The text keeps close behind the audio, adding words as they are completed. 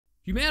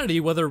Humanity,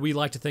 whether we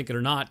like to think it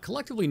or not,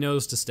 collectively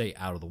knows to stay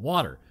out of the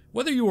water.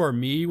 Whether you are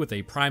me with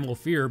a primal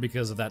fear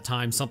because of that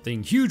time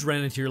something huge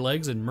ran into your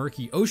legs in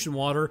murky ocean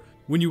water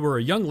when you were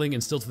a youngling,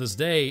 and still to this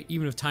day,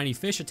 even if tiny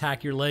fish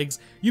attack your legs,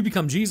 you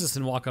become Jesus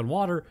and walk on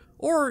water,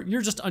 or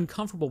you're just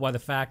uncomfortable by the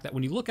fact that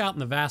when you look out in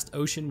the vast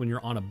ocean when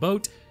you're on a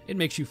boat, it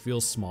makes you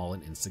feel small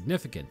and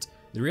insignificant.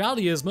 The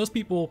reality is most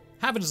people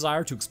have a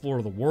desire to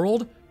explore the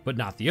world, but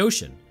not the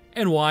ocean.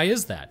 And why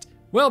is that?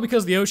 Well,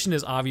 because the ocean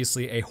is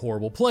obviously a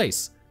horrible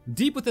place.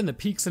 Deep within the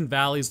peaks and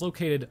valleys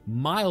located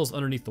miles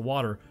underneath the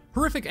water,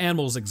 horrific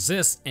animals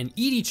exist and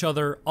eat each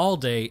other all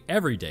day,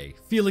 every day,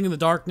 feeling in the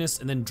darkness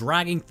and then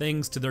dragging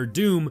things to their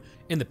doom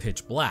in the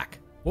pitch black.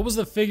 What was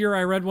the figure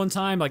I read one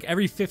time? Like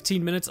every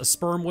 15 minutes a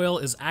sperm whale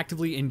is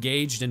actively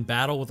engaged in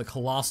battle with a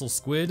colossal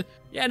squid?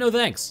 Yeah, no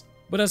thanks.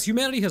 But as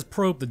humanity has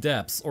probed the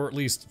depths, or at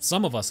least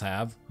some of us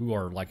have, who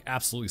are like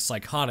absolutely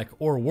psychotic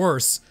or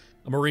worse,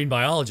 a marine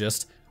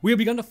biologist, we have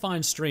begun to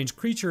find strange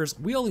creatures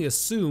we only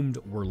assumed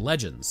were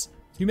legends.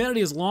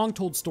 Humanity has long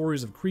told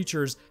stories of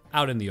creatures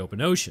out in the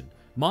open ocean,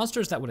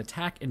 monsters that would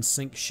attack and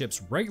sink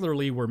ships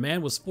regularly where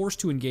man was forced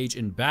to engage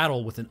in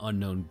battle with an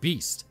unknown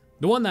beast.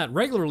 The one that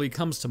regularly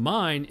comes to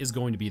mind is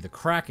going to be the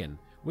Kraken.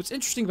 What's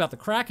interesting about the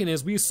Kraken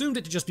is we assumed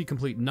it to just be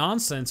complete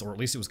nonsense, or at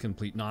least it was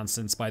complete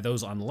nonsense by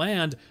those on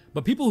land,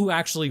 but people who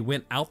actually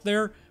went out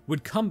there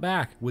would come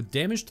back with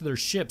damage to their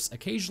ships,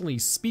 occasionally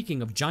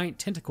speaking of giant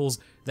tentacles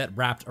that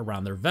wrapped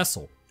around their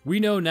vessel. We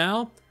know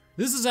now,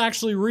 this is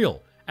actually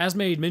real. As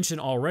made mention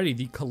already,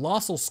 the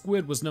colossal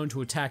squid was known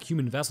to attack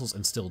human vessels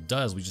and still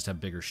does, we just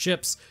have bigger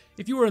ships.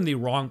 If you were in the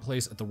wrong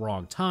place at the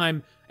wrong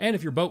time, and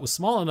if your boat was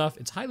small enough,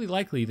 it's highly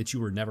likely that you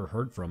were never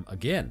heard from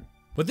again.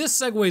 But this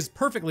segues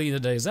perfectly into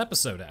today's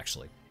episode,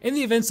 actually. In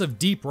the events of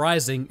Deep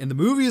Rising, and the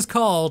movie is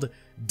called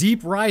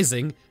Deep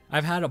Rising,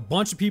 I've had a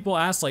bunch of people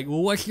ask like,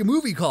 well, what's your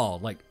movie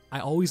called? Like, I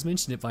always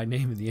mention it by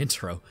name in the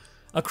intro.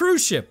 A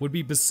cruise ship would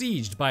be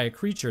besieged by a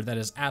creature that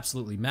is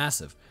absolutely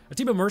massive. A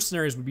team of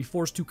mercenaries would be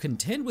forced to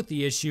contend with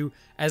the issue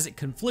as it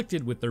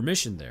conflicted with their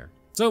mission there.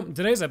 So in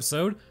today's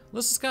episode,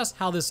 let's discuss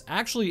how this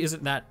actually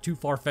isn't that too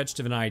far-fetched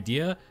of an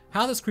idea,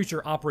 how this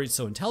creature operates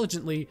so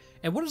intelligently,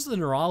 and what is the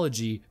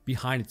neurology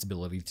behind its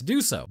ability to do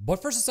so.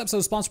 But first, this episode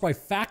is sponsored by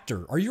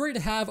Factor. Are you ready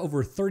to have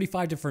over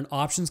 35 different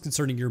options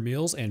concerning your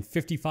meals and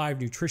 55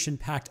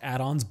 nutrition-packed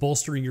add-ons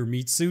bolstering your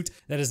meat suit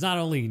that is not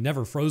only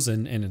never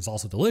frozen and it's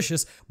also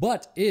delicious,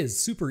 but is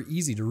super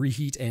easy to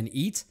reheat and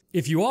eat?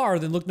 If you are,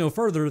 then look no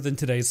further than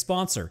today's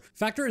sponsor.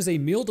 Factor is a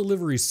meal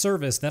delivery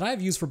service that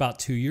I've used for about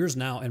 2 years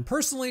now, and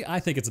personally, I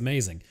think it's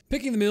amazing.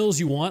 Picking the meals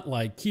you want,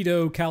 like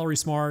keto, calorie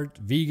smart,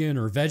 vegan,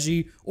 or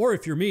veggie, or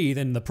if you're me,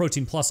 then the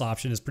protein plus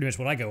option is pretty much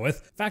what I go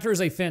with. Factor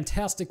is a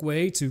fantastic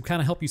way to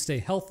kind of help you stay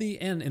healthy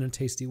and in a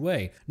tasty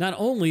way. Not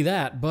only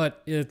that,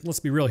 but let's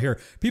be real here.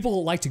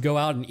 People like to go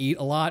out and eat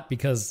a lot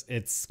because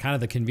it's kind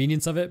of the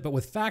convenience of it, but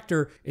with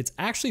Factor, it's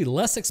actually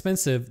less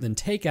expensive than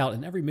takeout,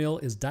 and every meal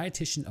is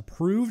dietitian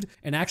approved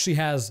and actually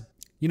has,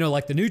 you know,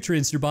 like the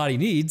nutrients your body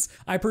needs.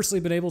 I personally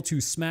have been able to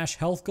smash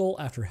health goal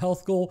after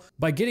health goal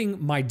by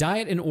getting my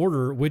diet in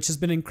order, which has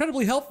been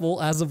incredibly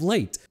helpful as of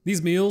late.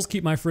 These meals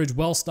keep my fridge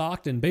well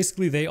stocked, and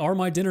basically they are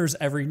my dinners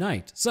every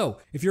night. So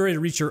if you're ready to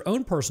reach your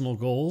own personal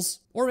goals,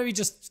 or maybe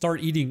just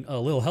start eating a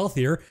little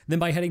healthier, then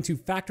by heading to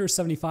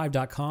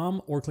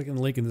factor75.com or clicking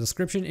the link in the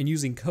description and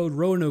using code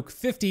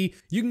Roanoke50,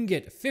 you can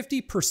get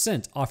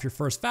 50% off your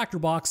first Factor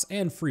box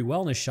and free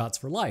wellness shots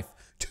for life.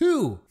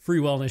 2 free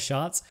wellness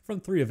shots from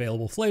 3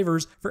 available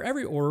flavors for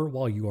every order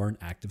while you are an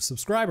active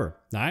subscriber.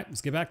 All right,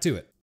 let's get back to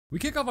it. We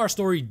kick off our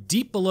story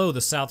deep below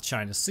the South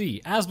China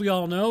Sea. As we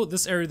all know,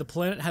 this area of the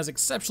planet has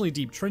exceptionally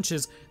deep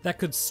trenches that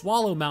could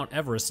swallow Mount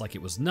Everest like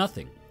it was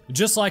nothing.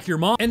 Just like your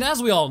mom. And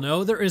as we all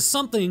know, there is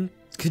something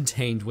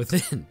contained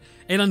within.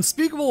 An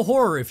unspeakable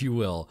horror, if you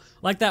will.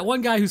 Like that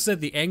one guy who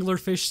said the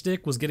anglerfish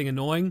stick was getting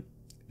annoying.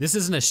 This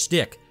isn't a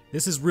shtick.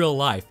 This is real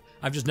life.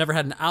 I've just never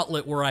had an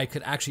outlet where I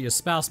could actually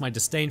espouse my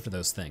disdain for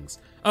those things.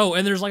 Oh,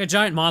 and there's like a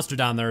giant monster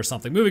down there or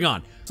something. Moving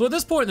on. So at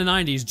this point in the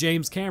 90s,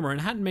 James Cameron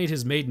hadn't made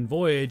his maiden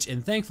voyage,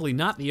 and thankfully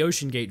not the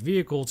Ocean Gate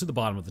vehicle, to the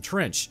bottom of the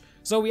trench.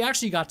 So we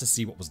actually got to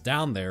see what was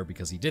down there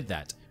because he did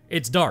that.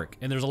 It's dark,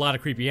 and there's a lot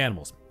of creepy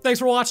animals. Thanks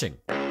for watching.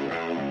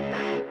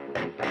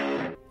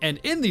 And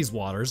in these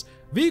waters,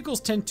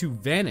 vehicles tend to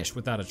vanish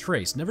without a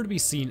trace, never to be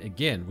seen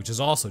again, which is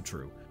also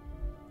true.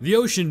 The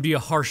ocean be a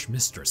harsh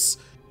mistress.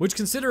 Which,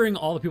 considering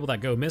all the people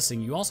that go missing,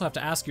 you also have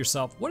to ask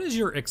yourself, what is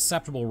your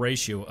acceptable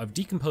ratio of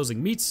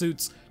decomposing meat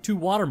suits to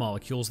water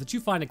molecules that you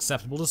find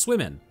acceptable to swim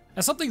in?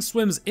 As something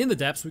swims in the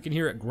depths, we can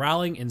hear it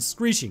growling and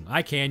screeching.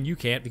 I can, you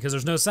can't, because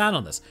there's no sound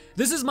on this.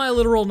 This is my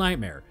literal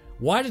nightmare.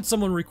 Why did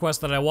someone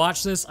request that I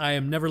watch this? I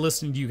am never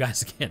listening to you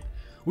guys again.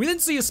 We then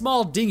see a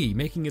small dinghy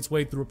making its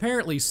way through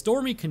apparently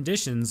stormy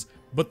conditions,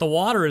 but the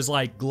water is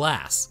like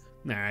glass.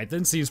 Alright,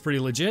 then seems pretty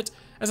legit.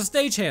 As a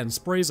stagehand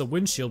sprays a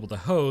windshield with a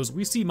hose,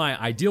 we see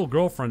my ideal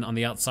girlfriend on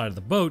the outside of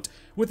the boat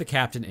with the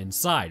captain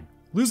inside.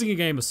 Losing a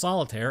game of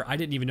solitaire, I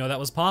didn't even know that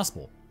was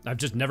possible. I've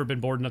just never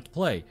been bored enough to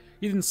play.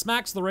 He then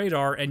smacks the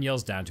radar and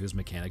yells down to his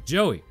mechanic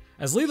Joey.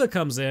 As Leela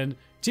comes in,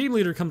 Team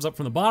leader comes up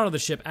from the bottom of the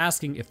ship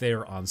asking if they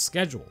are on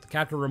schedule. The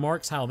captain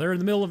remarks how they're in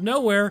the middle of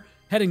nowhere,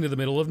 heading to the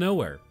middle of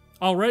nowhere.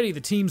 Already, the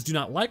teams do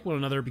not like one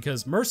another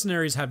because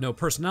mercenaries have no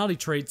personality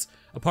traits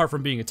apart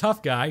from being a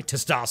tough guy,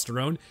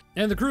 testosterone,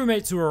 and the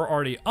crewmates who are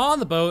already on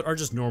the boat are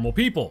just normal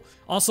people.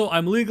 Also,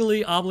 I'm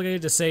legally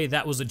obligated to say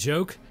that was a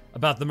joke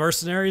about the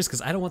mercenaries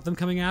because I don't want them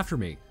coming after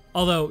me.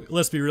 Although,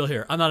 let's be real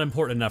here, I'm not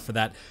important enough for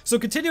that. So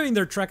continuing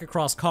their trek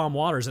across calm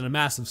waters in a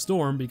massive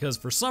storm because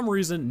for some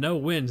reason no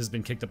wind has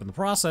been kicked up in the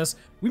process,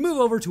 we move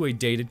over to a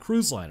dated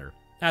cruise liner.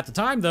 At the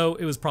time though,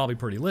 it was probably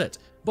pretty lit.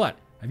 But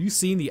have you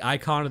seen the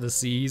icon of the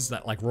seas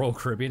that like Royal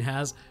Caribbean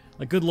has?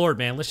 Like good lord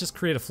man, let's just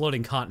create a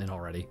floating continent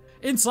already.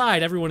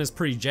 Inside, everyone is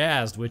pretty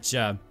jazzed, which,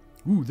 ooh,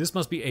 this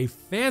must be a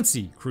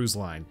fancy cruise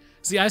line.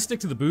 See, I stick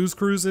to the booze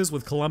cruises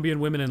with Colombian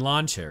women in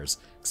lawn chairs.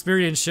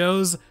 Experience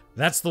shows,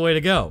 that's the way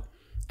to go.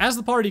 As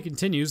the party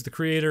continues, the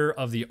creator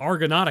of the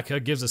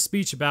Argonautica gives a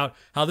speech about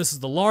how this is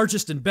the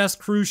largest and best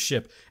cruise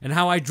ship, and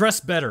how I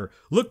dress better,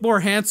 look more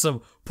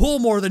handsome, pull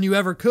more than you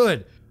ever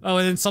could. Oh,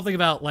 and then something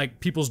about like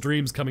people's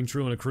dreams coming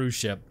true on a cruise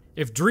ship.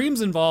 If dreams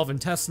involve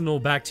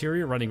intestinal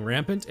bacteria running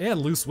rampant and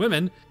loose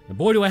women, then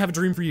boy do I have a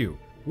dream for you.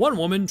 One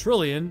woman,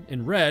 Trillian,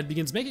 in red,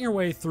 begins making her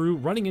way through,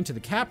 running into the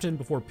captain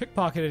before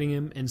pickpocketing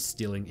him and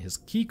stealing his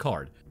key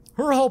card.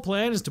 Her whole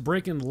plan is to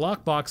break in the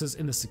lockboxes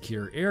in the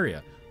secure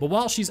area. But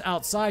while she's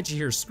outside, she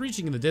hears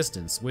screeching in the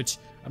distance, which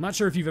I'm not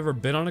sure if you've ever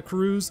been on a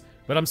cruise,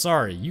 but I'm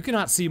sorry, you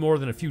cannot see more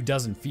than a few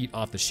dozen feet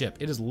off the ship.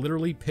 It is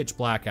literally pitch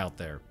black out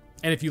there.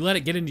 And if you let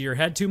it get into your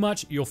head too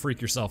much, you'll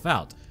freak yourself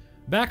out.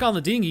 Back on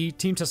the dinghy,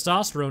 Team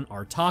Testosterone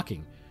are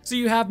talking. So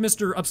you have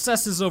Mr.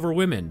 Obsesses Over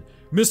Women,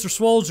 Mr.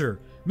 Swolger,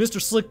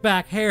 Mr.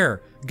 Slickback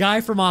Hair,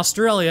 Guy from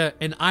Australia,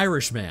 and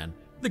Irishman.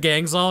 The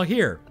gang's all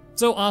here.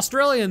 So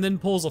Australian then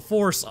pulls a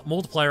force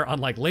multiplier on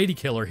like Lady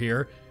Killer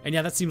here, and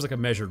yeah, that seems like a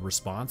measured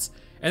response.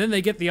 And then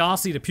they get the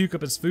Aussie to puke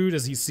up his food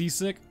as he's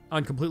seasick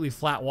on completely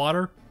flat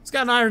water. He's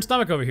got an iron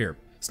stomach over here.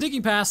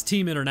 Sneaking past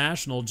Team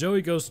International,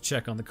 Joey goes to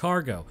check on the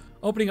cargo.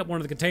 Opening up one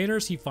of the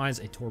containers, he finds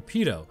a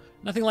torpedo.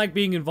 Nothing like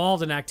being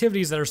involved in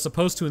activities that are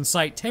supposed to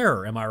incite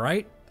terror, am I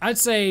right? I'd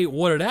say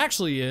what it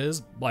actually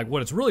is, like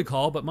what it's really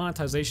called, but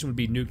monetization would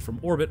be nuked from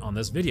orbit on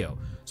this video.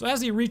 So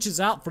as he reaches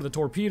out for the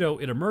torpedo,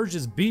 it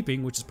emerges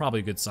beeping, which is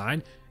probably a good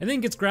sign, and then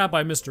gets grabbed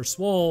by Mr.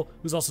 Swole,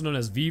 who's also known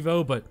as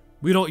Vivo, but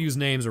we don't use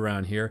names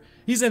around here.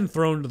 He's then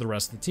thrown to the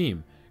rest of the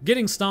team.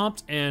 Getting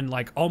stomped and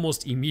like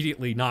almost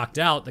immediately knocked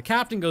out, the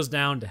captain goes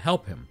down to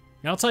help him.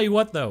 Now I'll tell you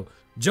what though,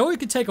 Joey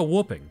could take a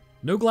whooping.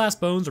 No glass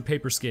bones or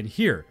paper skin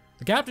here.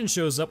 The captain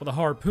shows up with a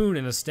harpoon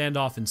and a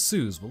standoff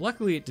ensues, but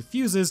luckily it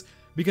diffuses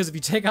because if you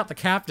take out the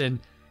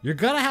captain, you're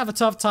gonna have a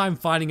tough time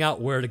finding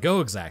out where to go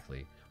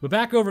exactly. But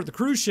back over at the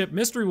cruise ship,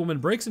 Mystery Woman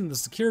breaks into the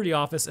security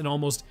office and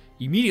almost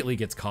immediately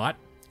gets caught.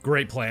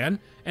 Great plan.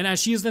 And as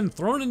she is then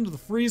thrown into the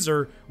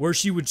freezer where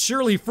she would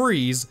surely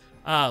freeze,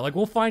 like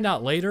we'll find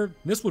out later,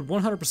 this would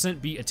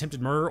 100% be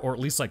attempted murder or at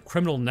least like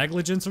criminal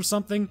negligence or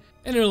something,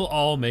 and it'll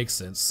all make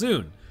sense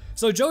soon.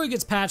 So Joey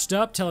gets patched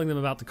up, telling them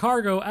about the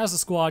cargo as the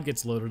squad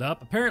gets loaded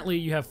up. Apparently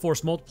you have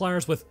force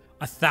multipliers with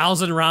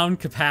 1,000 round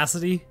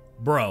capacity.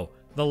 Bro,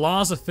 the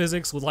laws of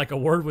physics would like a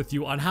word with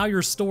you on how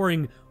you're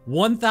storing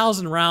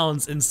 1,000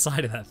 rounds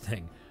inside of that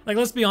thing. Like,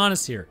 let's be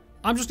honest here.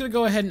 I'm just gonna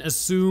go ahead and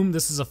assume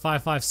this is a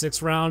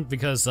 5.56 round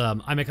because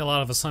I make a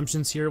lot of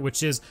assumptions here,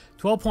 which is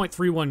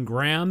 12.31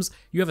 grams.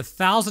 You have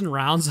 1,000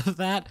 rounds of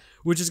that,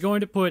 which is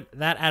going to put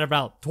that at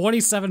about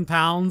 27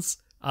 pounds,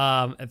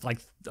 at like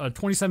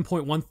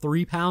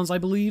 27.13 pounds, I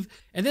believe.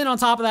 And then on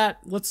top of that,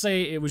 let's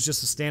say it was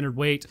just a standard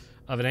weight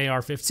of an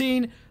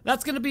AR-15,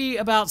 that's gonna be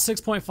about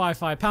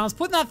 6.55 pounds,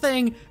 putting that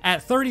thing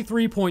at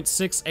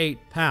 33.68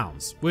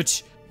 pounds,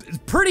 which is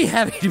pretty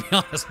heavy to be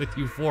honest with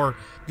you for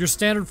your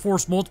standard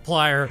force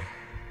multiplier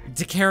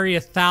to carry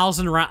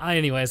 1,000 rounds.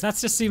 Anyways, that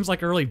just seems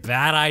like a really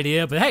bad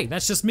idea, but hey,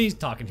 that's just me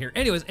talking here.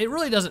 Anyways, it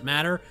really doesn't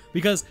matter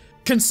because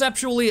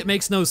conceptually it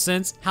makes no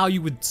sense how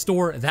you would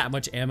store that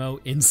much ammo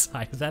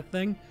inside of that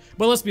thing.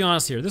 But let's be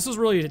honest here, this was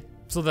really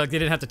so that they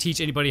didn't have to teach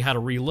anybody how to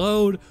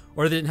reload,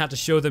 or they didn't have to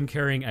show them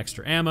carrying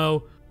extra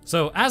ammo.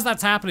 So as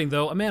that's happening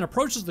though, a man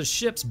approaches the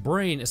ship's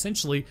brain,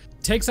 essentially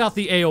takes out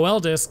the AOL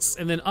disks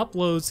and then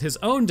uploads his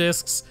own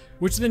disks,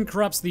 which then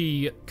corrupts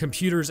the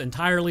computers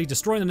entirely,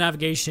 destroying the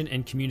navigation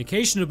and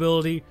communication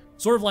ability.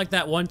 Sort of like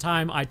that one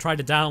time I tried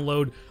to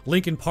download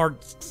Linkin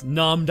Park's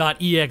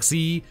num.exe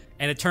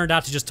and it turned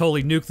out to just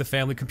totally nuke the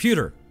family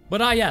computer. But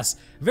yes,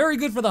 very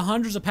good for the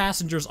hundreds of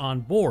passengers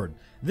on board.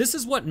 This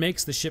is what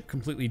makes the ship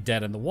completely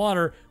dead in the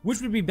water,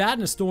 which would be bad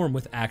in a storm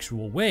with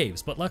actual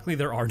waves, but luckily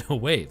there are no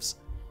waves.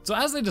 So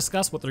as they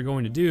discuss what they're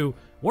going to do,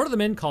 one of the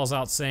men calls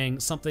out saying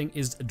something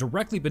is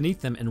directly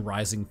beneath them and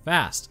rising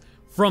fast.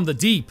 From the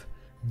deep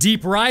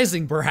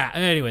rising perhaps.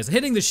 Anyways,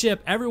 hitting the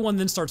ship, everyone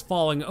then starts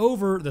falling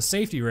over the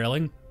safety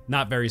railing.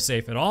 Not very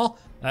safe at all.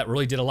 That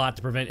really did a lot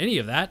to prevent any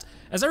of that,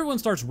 as everyone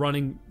starts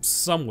running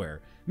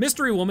somewhere.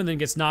 Mystery Woman then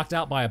gets knocked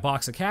out by a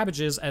box of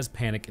cabbages as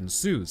panic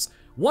ensues.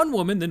 One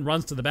woman then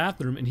runs to the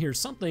bathroom and hears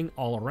something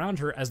all around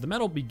her as the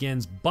metal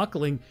begins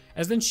buckling,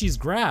 as then she's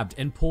grabbed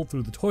and pulled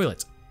through the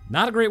toilet.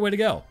 Not a great way to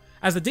go.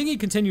 As the dinghy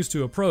continues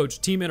to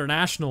approach, Team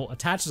International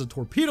attaches a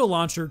torpedo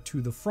launcher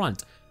to the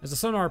front. As the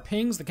sonar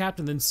pings, the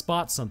captain then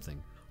spots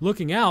something.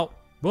 Looking out,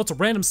 well, it's a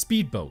random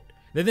speedboat.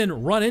 They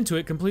then run into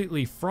it,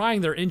 completely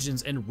frying their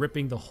engines and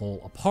ripping the hull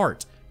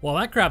apart. While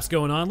that crap's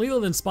going on, Lilo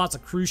then spots a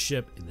cruise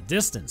ship in the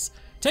distance.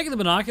 Taking the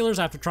binoculars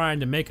after trying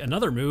to make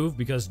another move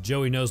because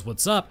Joey knows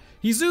what's up,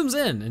 he zooms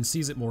in and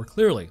sees it more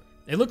clearly.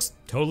 It looks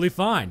totally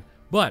fine,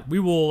 but we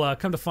will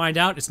come to find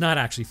out it's not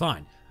actually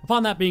fine.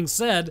 Upon that being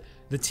said,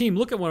 the team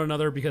look at one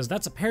another because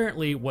that's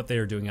apparently what they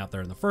are doing out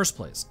there in the first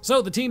place.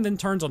 So the team then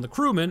turns on the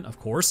crewmen, of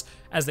course,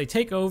 as they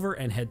take over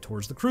and head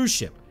towards the cruise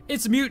ship.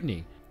 It's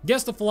mutiny.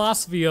 Guess the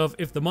philosophy of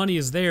if the money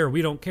is there,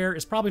 we don't care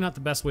is probably not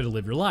the best way to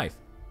live your life.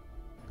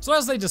 So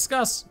as they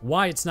discuss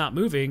why it's not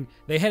moving,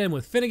 they head in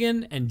with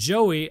Finnegan and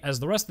Joey as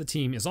the rest of the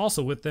team is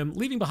also with them,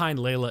 leaving behind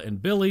Layla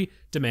and Billy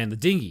to man the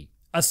dinghy.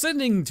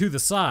 Ascending to the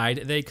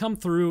side, they come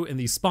through in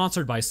the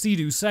sponsored by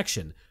Sea-Doo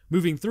section.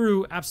 Moving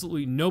through,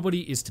 absolutely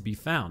nobody is to be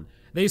found.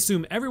 They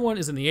assume everyone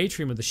is in the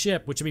atrium of the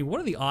ship, which, I mean, what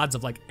are the odds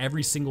of like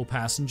every single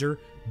passenger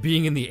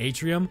being in the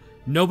atrium?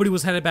 Nobody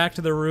was headed back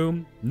to their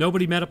room.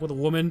 Nobody met up with a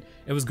woman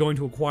and was going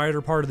to a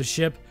quieter part of the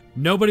ship.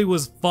 Nobody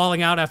was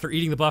falling out after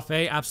eating the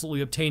buffet,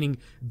 absolutely obtaining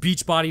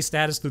beach body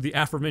status through the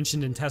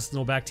aforementioned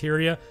intestinal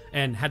bacteria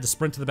and had to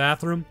sprint to the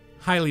bathroom.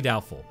 Highly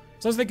doubtful.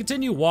 So as they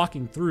continue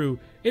walking through,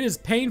 it is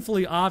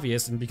painfully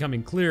obvious and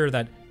becoming clear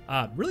that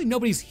really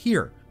nobody's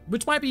here,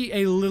 which might be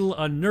a little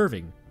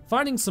unnerving.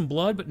 Finding some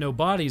blood but no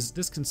bodies,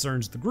 this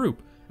concerns the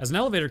group. As an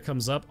elevator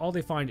comes up, all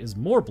they find is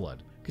more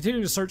blood.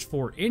 Continuing to search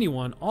for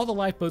anyone, all the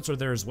lifeboats are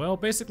there as well,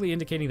 basically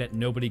indicating that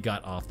nobody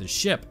got off the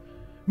ship.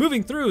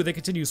 Moving through, they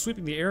continue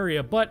sweeping the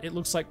area, but it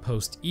looks like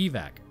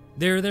post-evac.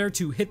 They're there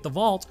to hit the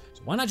vault,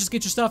 so why not just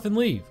get your stuff and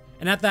leave?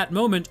 And at that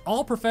moment,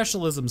 all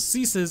professionalism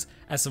ceases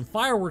as some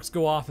fireworks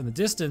go off in the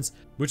distance,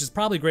 which is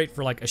probably great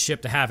for like a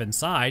ship to have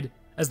inside,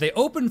 as they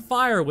open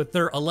fire with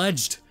their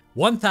alleged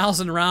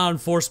 1,000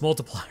 round force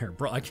multiplier.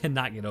 Bro, I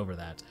cannot get over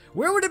that.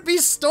 Where would it be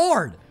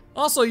stored?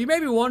 Also, you may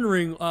be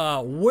wondering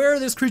where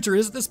this creature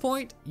is at this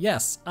point.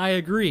 Yes, I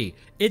agree.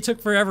 It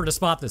took forever to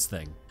spot this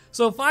thing.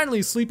 So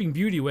finally, Sleeping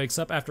Beauty wakes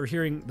up after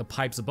hearing the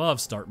pipes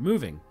above start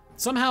moving.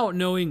 Somehow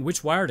knowing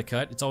which wire to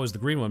cut, it's always the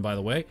green one by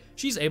the way,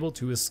 she's able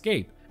to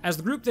escape. As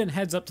the group then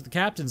heads up to the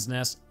captain's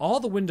nest, all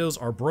the windows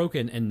are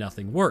broken and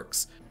nothing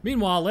works.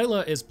 Meanwhile,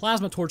 Layla is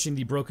plasma torching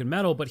the broken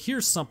metal but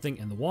hears something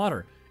in the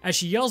water. As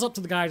she yells up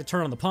to the guy to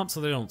turn on the pump so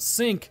they don't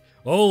sink,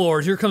 oh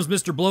lord, here comes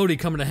Mr. Bloaty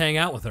coming to hang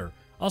out with her.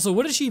 Also,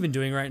 what is she even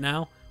doing right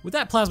now? With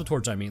that plasma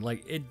torch, I mean,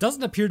 like, it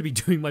doesn't appear to be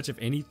doing much of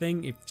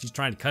anything if she's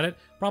trying to cut it,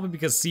 probably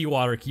because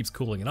seawater keeps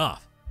cooling it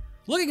off.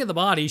 Looking at the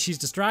body, she's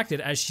distracted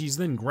as she's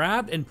then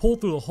grabbed and pulled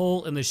through the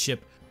hole in the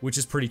ship, which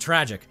is pretty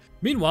tragic.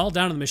 Meanwhile,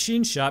 down in the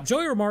machine shop,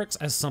 Joey remarks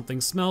as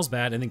something smells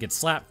bad and then gets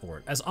slapped for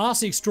it. As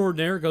Aussie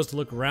Extraordinaire goes to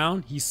look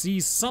around, he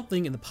sees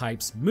something in the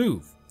pipes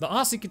move. The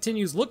Aussie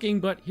continues looking,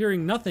 but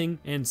hearing nothing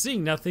and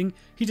seeing nothing,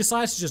 he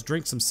decides to just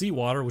drink some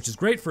seawater, which is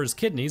great for his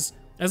kidneys.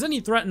 As then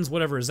he threatens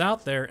whatever is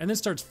out there and then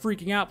starts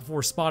freaking out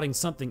before spotting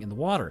something in the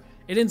water.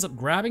 It ends up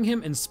grabbing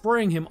him and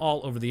spraying him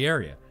all over the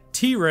area.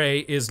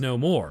 T-Ray is no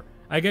more.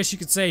 I guess you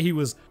could say he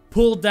was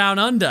pulled down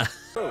under.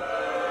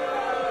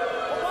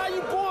 Why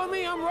you boring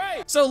me? I'm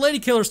right. So Lady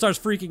Killer starts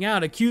freaking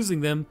out,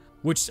 accusing them,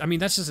 which, I mean,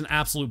 that's just an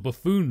absolute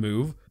buffoon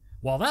move.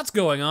 While that's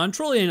going on,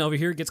 Trillian over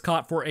here gets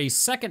caught for a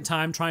second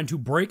time trying to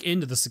break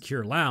into the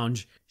secure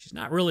lounge. She's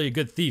not really a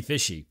good thief, is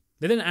she?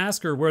 They then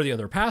ask her where the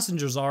other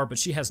passengers are, but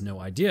she has no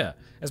idea.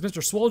 As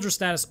Mr. Swolger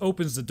Status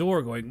opens the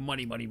door going,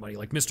 money, money, money,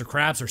 like Mr.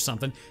 Krabs or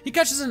something, he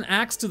catches an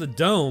axe to the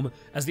dome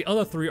as the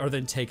other three are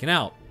then taken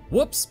out.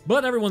 Whoops,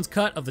 but everyone's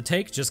cut of the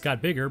take just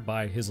got bigger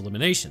by his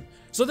elimination.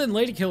 So then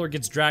Lady Killer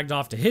gets dragged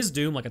off to his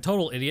doom like a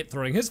total idiot,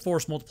 throwing his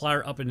force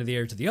multiplier up into the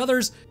air to the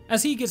others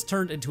as he gets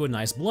turned into a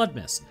nice blood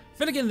mist.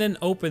 Finnegan then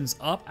opens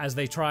up as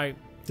they try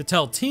to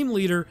tell Team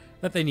Leader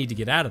that they need to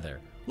get out of there.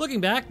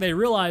 Looking back, they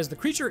realize the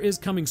creature is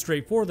coming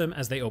straight for them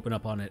as they open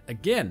up on it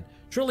again.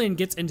 Trillian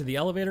gets into the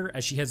elevator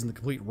as she heads in the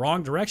complete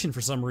wrong direction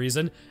for some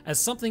reason, as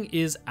something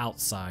is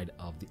outside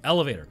of the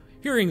elevator.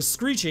 Hearing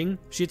screeching,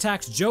 she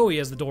attacks Joey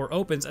as the door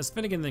opens, as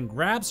Finnegan then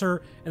grabs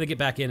her and they get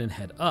back in and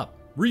head up.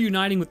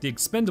 Reuniting with the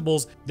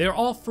Expendables, they're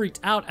all freaked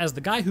out as the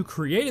guy who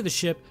created the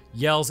ship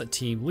yells at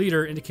Team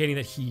Leader, indicating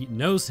that he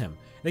knows him.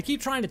 They keep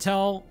trying to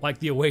tell, like,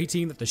 the away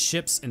team that the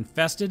ship's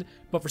infested,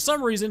 but for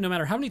some reason, no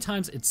matter how many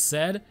times it's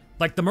said,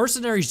 like, the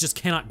mercenaries just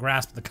cannot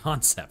grasp the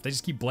concept. They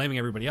just keep blaming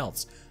everybody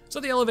else. So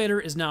the elevator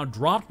is now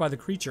dropped by the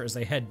creature as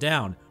they head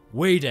down,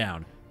 way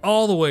down,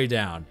 all the way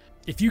down.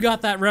 If you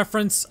got that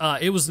reference,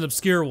 it was an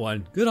obscure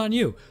one. Good on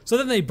you. So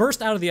then they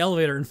burst out of the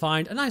elevator and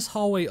find a nice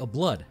hallway of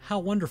blood. How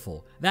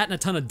wonderful. That and a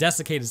ton of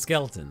desiccated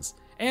skeletons.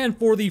 And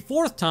for the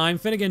fourth time,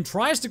 Finnegan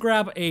tries to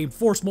grab a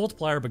force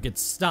multiplier but gets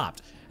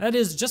stopped. That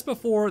is just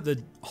before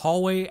the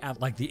hallway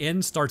at like the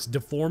end starts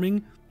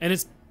deforming, and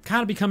it's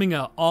kind of becoming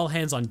a all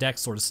hands on deck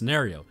sort of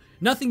scenario.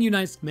 Nothing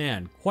unites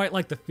man quite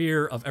like the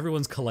fear of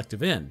everyone's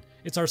collective end.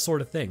 It's our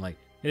sort of thing. Like,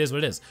 It is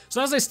what it is.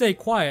 So as they stay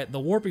quiet, the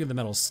warping of the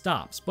metal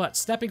stops, but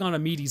stepping on a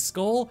meaty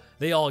skull,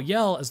 they all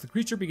yell as the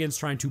creature begins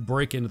trying to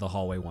break into the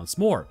hallway once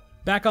more.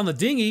 Back on the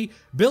dinghy,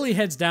 Billy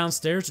heads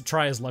downstairs to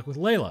try his luck with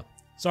Layla.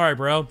 Sorry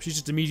bro, she's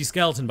just a meaty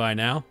skeleton by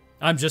now.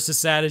 I'm just as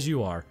sad as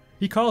you are.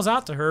 He calls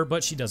out to her,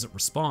 but she doesn't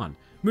respond.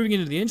 Moving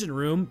into the engine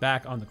room,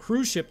 back on the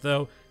cruise ship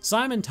though,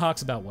 Simon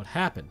talks about what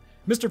happened.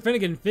 Mr.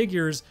 Finnegan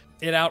figures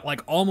it out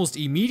like almost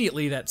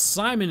immediately that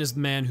Simon is the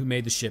man who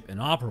made the ship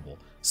inoperable.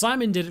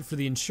 Simon did it for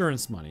the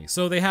insurance money,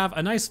 so they have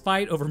a nice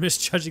fight over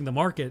misjudging the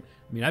market.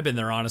 I mean, I've been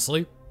there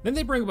honestly. Then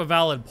they bring up a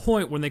valid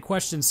point when they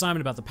question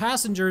Simon about the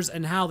passengers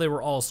and how they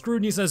were all screwed,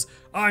 and he says,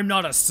 "I'm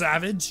not a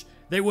savage.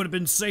 They would have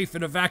been safe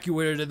and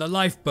evacuated in the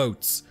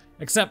lifeboats.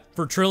 Except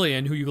for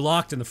Trillian, who you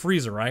locked in the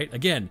freezer, right?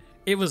 Again,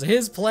 it was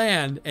his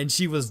plan, and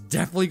she was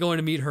definitely going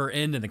to meet her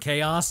end in the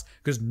chaos,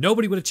 because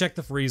nobody would have checked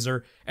the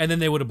freezer, and then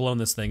they would have blown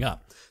this thing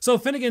up." So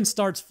Finnegan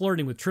starts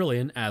flirting with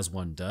Trillian, as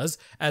one does.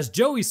 As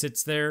Joey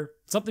sits there,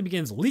 something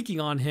begins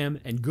leaking on him,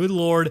 and good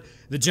lord,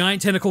 the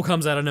giant tentacle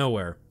comes out of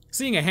nowhere.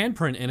 Seeing a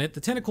handprint in it,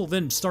 the tentacle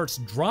then starts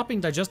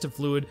dropping digestive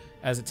fluid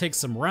as it takes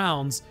some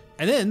rounds,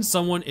 and then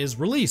someone is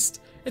released.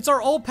 It's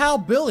our old pal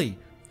Billy,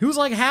 who's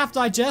like half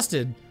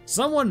digested.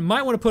 Someone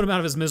might want to put him out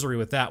of his misery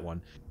with that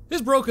one.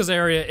 His Broca's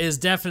area is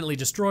definitely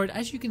destroyed.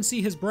 As you can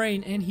see, his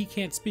brain, and he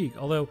can't speak,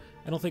 although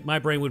I don't think my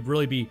brain would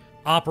really be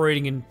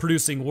operating and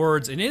producing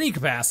words in any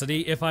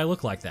capacity if I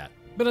look like that.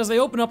 But as they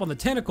open up on the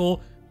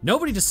tentacle,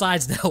 nobody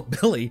decides to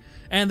help Billy,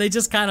 and they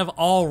just kind of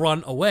all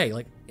run away.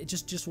 Like, it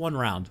just one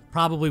round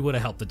probably would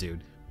have helped the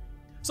dude.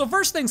 So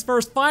first things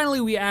first, finally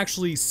we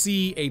actually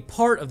see a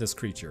part of this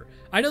creature.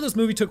 I know this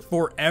movie took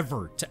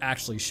forever to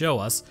actually show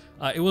us.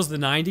 It was the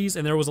 90s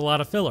and there was a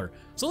lot of filler.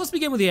 So let's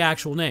begin with the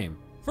actual name.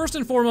 First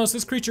and foremost,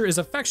 this creature is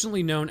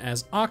affectionately known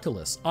as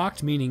Octolus,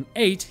 oct meaning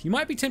 8. You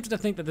might be tempted to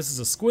think that this is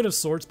a squid of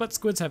sorts, but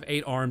squids have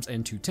 8 arms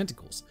and 2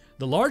 tentacles.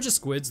 The largest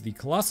squids, the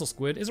colossal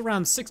squid, is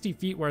around 60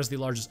 feet, whereas the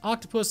largest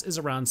octopus is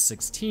around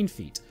 16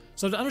 feet.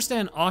 So to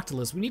understand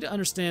Octolus, we need to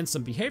understand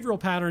some behavioral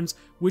patterns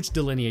which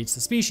delineates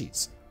the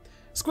species.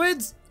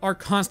 Squids are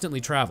constantly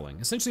traveling.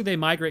 Essentially, they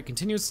migrate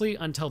continuously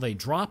until they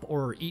drop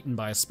or are eaten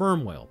by a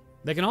sperm whale.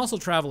 They can also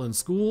travel in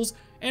schools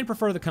and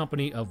prefer the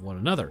company of one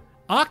another.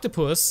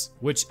 Octopus,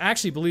 which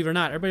actually, believe it or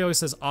not, everybody always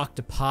says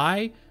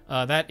octopi.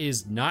 That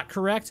is not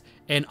correct,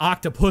 and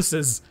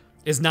octopuses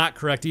is not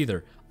correct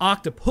either.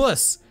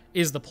 Octopus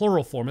is the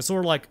plural form. It's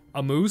sort of like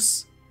a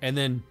moose and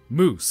then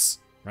moose,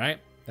 right?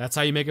 That's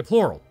how you make it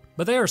plural.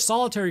 But they are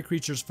solitary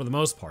creatures for the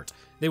most part.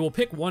 They will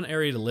pick one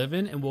area to live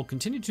in and will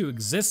continue to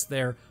exist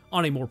there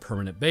on a more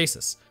permanent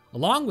basis.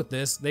 Along with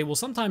this, they will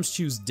sometimes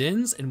choose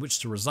dens in which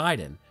to reside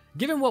in.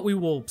 Given what we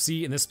will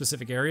see in this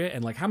specific area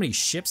and like how many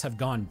ships have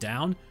gone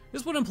down,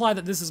 this would imply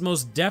that this is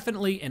most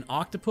definitely an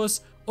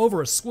octopus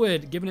over a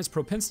squid, given its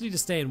propensity to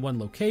stay in one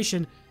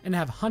location and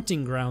have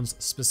hunting grounds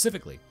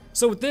specifically.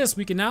 So with this,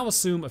 we can now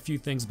assume a few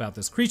things about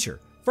this creature.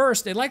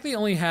 First, it likely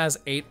only has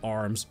 8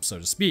 arms, so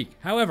to speak.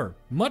 However,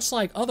 much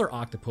like other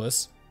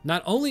octopus,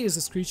 not only is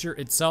this creature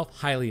itself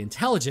highly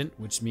intelligent,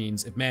 which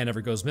means if man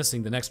ever goes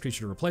missing, the next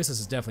creature to replace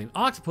us is definitely an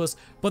octopus,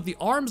 but the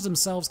arms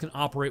themselves can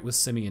operate with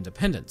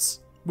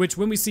semi-independence. Which,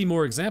 when we see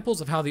more examples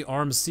of how the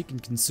arms seek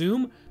and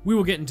consume, we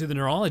will get into the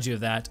neurology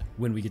of that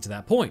when we get to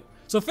that point.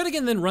 So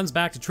Finnegan then runs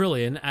back to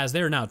Trillian, as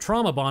they are now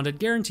trauma bonded,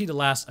 guaranteed to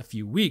last a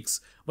few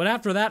weeks. But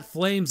after that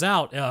flames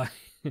out,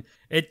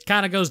 it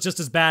kind of goes just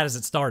as bad as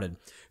it started.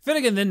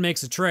 Finnegan then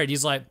makes a trade.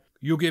 He's like,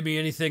 "You'll give me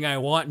anything I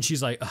want?" And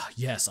she's like,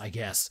 "Yes, I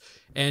guess."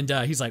 And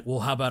he's like, "Well,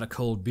 how about a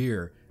cold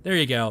beer?" There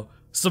you go.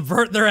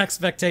 Subvert their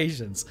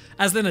expectations.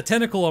 As then a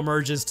tentacle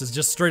emerges to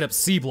just straight up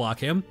C-block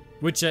him,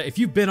 which if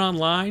you've been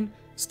online,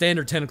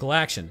 standard tentacle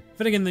action.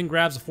 Finnegan then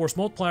grabs a force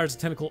multiplier as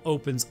the tentacle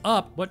opens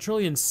up, but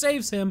Trillian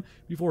saves him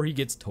before he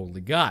gets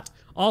totally got.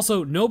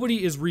 Also,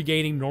 nobody is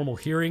regaining normal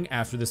hearing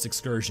after this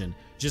excursion.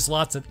 Just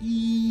lots of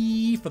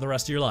eeeeee for the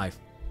rest of your life.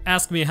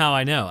 Ask me how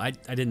I know. I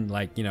didn't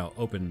like,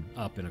 open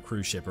up in a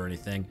cruise ship or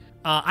anything.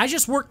 I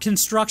just worked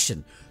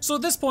construction. So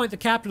at this point, the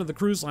captain of the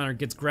cruise liner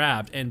gets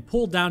grabbed and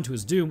pulled down to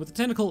his doom with the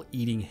tentacle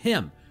eating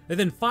him. They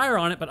then fire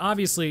on it, but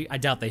obviously, I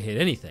doubt they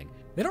hit anything.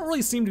 They don't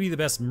really seem to be the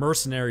best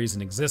mercenaries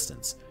in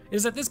existence. It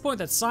is at this point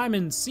that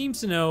Simon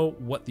seems to know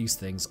what these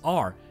things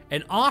are,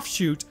 an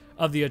offshoot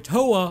of the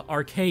Otoa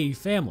archaea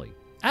family.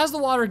 As the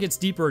water gets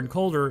deeper and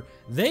colder,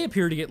 they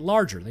appear to get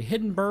larger. They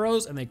hid in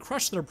burrows and they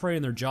crush their prey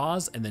in their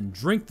jaws and then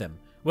drink them.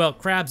 Well,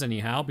 crabs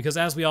anyhow, because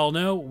as we all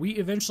know, we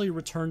eventually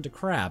return to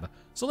crab.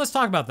 So let's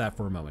talk about that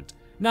for a moment.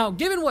 Now,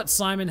 given what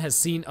Simon has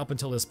seen up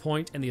until this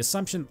point and the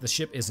assumption that the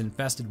ship is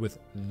infested with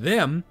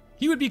them,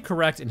 he would be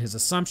correct in his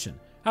assumption.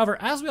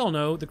 However, as we all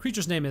know, the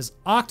creature's name is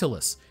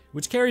Octolus,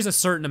 which carries a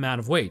certain amount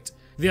of weight.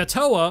 The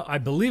Otoa, I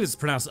believe it's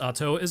pronounced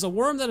Otoa, is a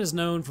worm that is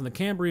known from the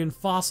Cambrian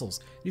fossils.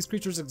 These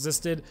creatures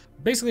existed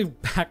basically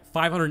back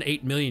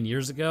 508 million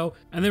years ago,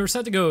 and they were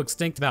said to go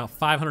extinct about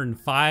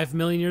 505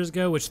 million years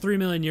ago, which 3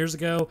 million years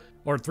ago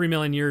or 3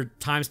 million year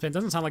time span.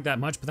 Doesn't sound like that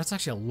much, but that's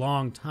actually a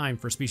long time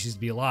for a species to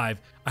be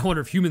alive. I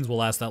wonder if humans will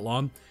last that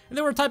long. And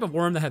they were a type of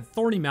worm that had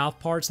thorny mouth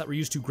parts that were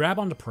used to grab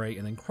onto prey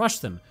and then crush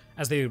them,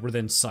 as they were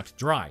then sucked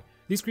dry.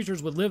 These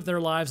creatures would live their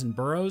lives in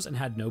burrows and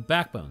had no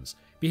backbones.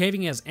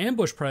 Behaving as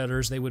ambush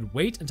predators, they would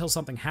wait until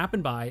something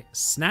happened by,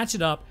 snatch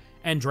it up,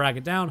 and drag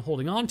it down,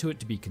 holding onto it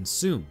to be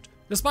consumed.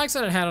 The spikes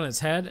that it had on its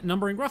head,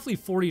 numbering roughly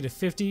 40 to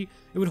 50,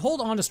 it would hold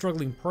on to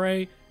struggling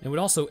prey and would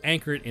also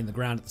anchor it in the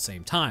ground at the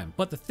same time.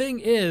 But the thing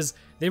is,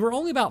 they were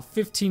only about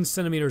 15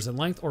 centimeters in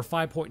length or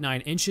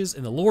 5.9 inches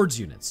in the Lord's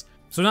units,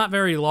 so not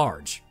very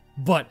large.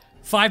 But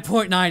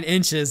 5.9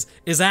 inches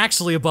is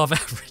actually above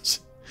average,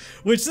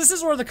 which this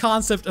is where the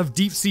concept of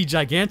deep sea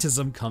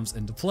gigantism comes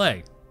into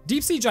play.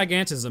 Deep sea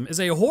gigantism is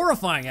a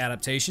horrifying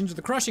adaptation to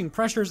the crushing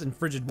pressures and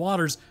frigid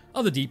waters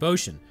of the deep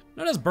ocean.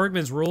 Known as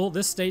Bergman's rule,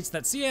 this states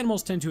that sea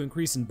animals tend to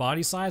increase in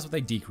body size with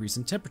a decrease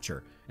in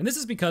temperature. And this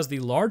is because the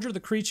larger the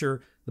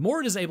creature, the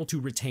more it is able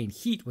to retain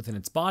heat within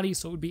its body,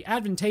 so it would be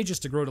advantageous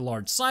to grow to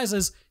large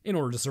sizes in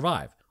order to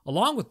survive.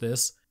 Along with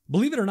this,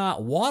 believe it or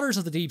not, waters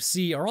of the deep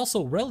sea are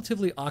also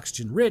relatively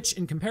oxygen-rich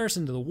in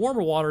comparison to the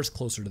warmer waters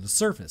closer to the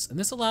surface, and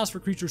this allows for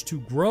creatures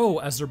to grow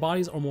as their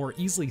bodies are more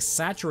easily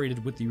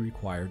saturated with the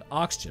required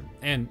oxygen.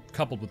 And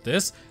coupled with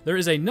this, there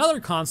is another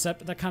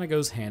concept that kind of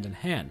goes hand in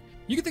hand.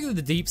 You can think of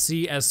the deep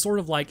sea as sort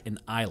of like an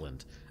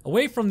island.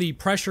 Away from the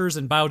pressures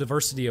and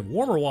biodiversity of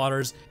warmer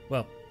waters,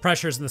 well,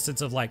 pressures in the sense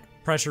of like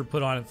pressure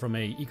put on it from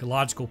an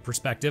ecological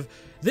perspective,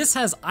 this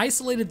has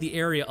isolated the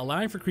area,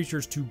 allowing for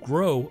creatures to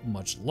grow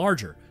much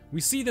larger.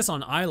 We see this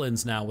on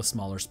islands now with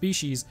smaller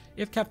species.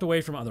 If kept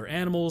away from other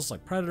animals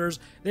like predators,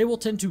 they will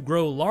tend to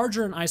grow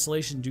larger in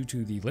isolation due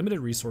to the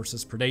limited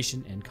resources,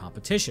 predation, and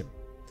competition.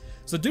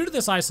 So due to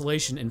this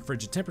isolation and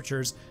frigid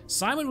temperatures,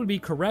 Simon would be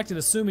correct in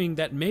assuming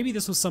that maybe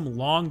this was some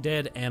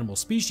long-dead animal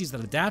species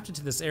that adapted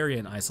to this area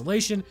in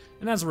isolation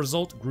and as a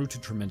result grew to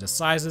tremendous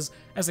sizes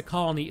as the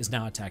colony is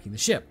now attacking the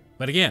ship.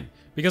 But again,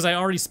 because I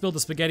already spilled the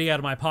spaghetti out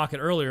of my pocket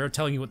earlier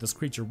telling you what this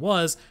creature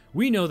was,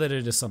 we know that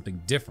it is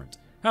something different.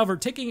 However,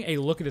 taking a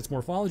look at its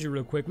morphology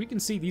real quick, we can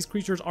see these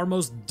creatures are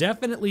most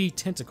definitely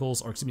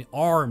tentacles, or excuse me,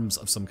 arms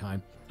of some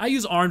kind. I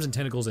use arms and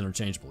tentacles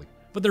interchangeably.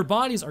 But their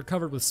bodies are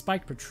covered with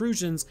spiked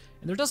protrusions,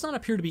 and there does not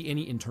appear to be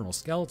any internal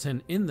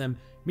skeleton in them,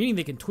 meaning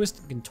they can twist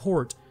and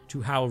contort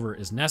to however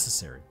is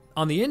necessary.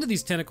 On the end of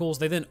these tentacles,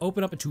 they then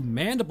open up into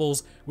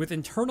mandibles with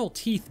internal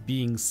teeth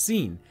being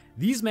seen.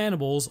 These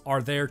mandibles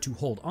are there to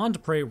hold on to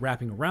prey,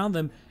 wrapping around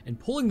them and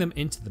pulling them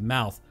into the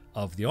mouth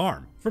of the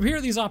arm. From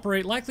here, these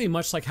operate likely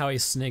much like how a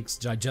snake's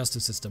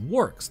digestive system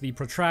works. The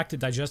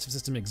protracted digestive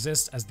system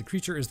exists as the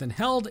creature is then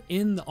held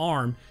in the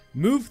arm,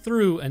 moved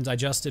through and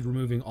digested,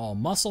 removing all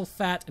muscle,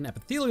 fat, and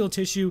epithelial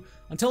tissue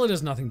until it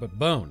is nothing but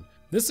bone.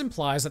 This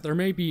implies that there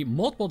may be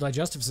multiple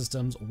digestive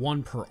systems,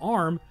 one per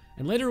arm,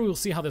 and later we will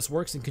see how this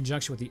works in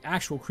conjunction with the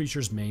actual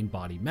creature's main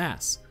body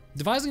mass.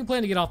 Devising a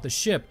plan to get off the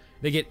ship,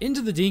 they get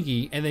into the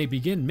dinghy and they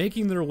begin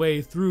making their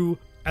way through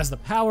as the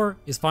power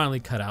is finally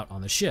cut out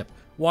on the ship.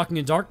 Walking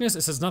in darkness,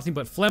 it says nothing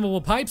but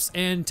flammable pipes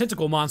and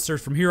tentacle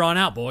monsters from here on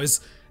out,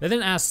 boys. They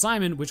then ask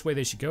Simon which way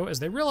they should go as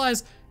they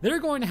realize they're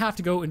going to have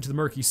to go into the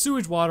murky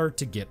sewage water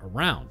to get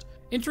around.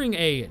 Entering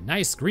a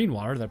nice green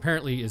water that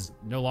apparently is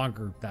no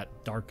longer that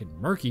dark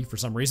and murky for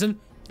some reason,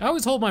 I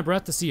always hold my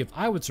breath to see if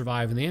I would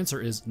survive, and the answer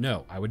is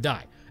no, I would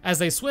die. As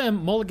they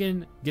swim,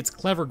 Mulligan gets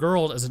clever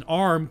girled as an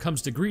arm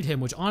comes to greet him,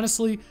 which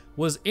honestly,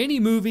 was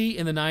any movie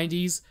in the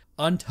 90s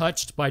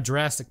untouched by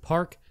Jurassic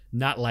Park?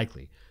 Not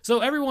likely.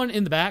 So everyone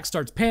in the back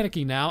starts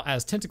panicking now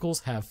as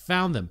tentacles have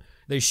found them.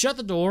 They shut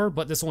the door,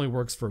 but this only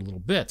works for a little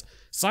bit.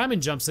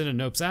 Simon jumps in and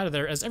nopes out of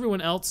there as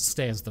everyone else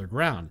stands their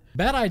ground.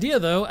 Bad idea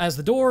though, as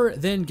the door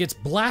then gets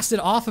blasted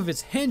off of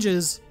its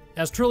hinges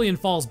as Trillian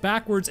falls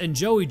backwards and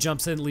Joey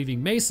jumps in,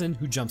 leaving Mason,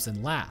 who jumps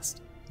in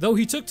last. Though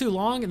he took too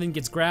long and then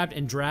gets grabbed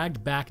and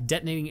dragged back,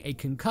 detonating a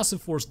concussive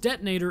force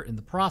detonator in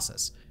the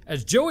process.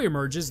 As Joey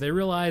emerges, they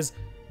realize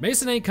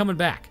Mason ain't coming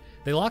back.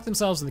 They lock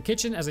themselves in the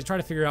kitchen as they try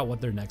to figure out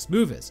what their next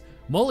move is.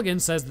 Mulligan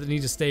says that they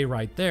need to stay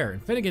right there,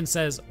 and Finnegan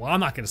says, well, I'm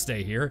not going to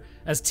stay here,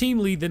 as Team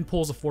Lead then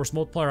pulls a force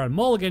multiplier on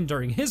Mulligan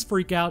during his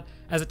freakout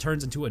as it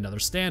turns into another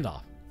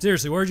standoff.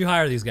 Seriously, where'd you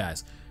hire these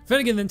guys?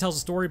 Finnegan then tells a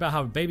story about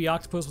how a baby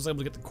octopus was able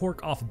to get the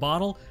cork off a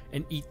bottle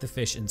and eat the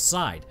fish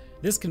inside.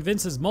 This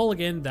convinces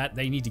Mulligan that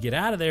they need to get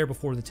out of there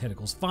before the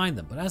tentacles find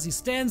them, but as he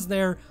stands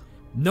there,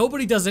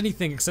 nobody does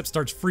anything except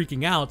starts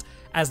freaking out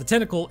as the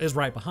tentacle is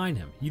right behind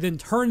him. He then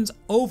turns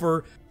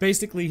over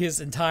basically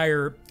his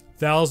entire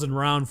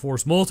 1,000-round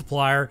force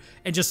multiplier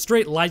and just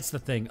straight lights the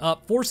thing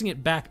up, forcing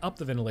it back up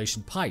the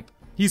ventilation pipe.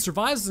 He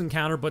survives his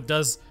encounter but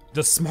does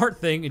the smart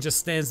thing and just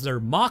stands there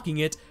mocking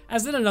it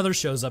as then another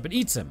shows up and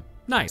eats him.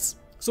 Nice.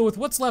 So with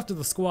what's left of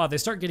the squad, they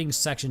start getting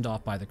sectioned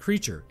off by the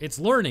creature. It's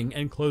learning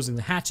and closing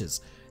the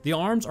hatches. The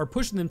arms are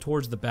pushing them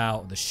towards the bow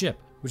of the ship,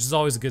 which is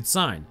always a good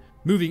sign.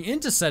 Moving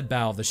into said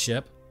bow of the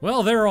ship,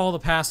 well, there are all the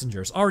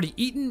passengers, already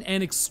eaten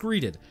and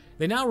excreted.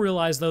 They now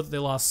realize, though, that they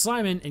lost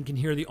Simon and can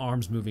hear the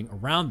arms moving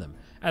around them.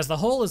 As the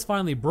hull is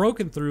finally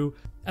broken through,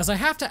 as I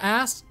have to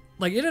ask,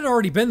 Like, it had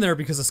already been there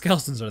because the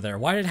skeletons are there.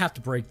 Why did it have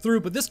to break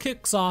through? But this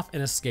kicks off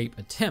an escape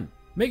attempt.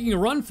 Making a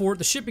run for it,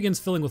 the ship begins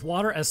filling with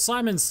water as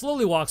Simon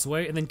slowly walks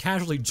away and then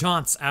casually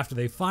jaunts after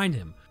they find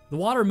him. The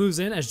water moves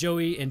in as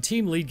Joey and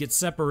Team Lead get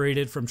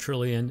separated from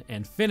Trillian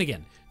and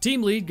Finnegan.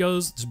 Team Lead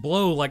goes to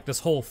blow like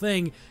this whole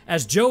thing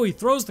as Joey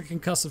throws the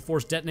concussive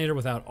force detonator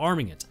without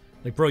arming it.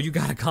 Like, bro, you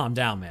gotta calm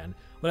down, man.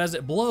 But as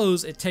it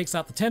blows, it takes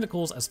out the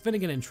tentacles as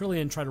Finnegan and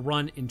Trillian try to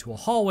run into a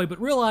hallway,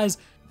 but realize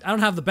I don't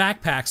have the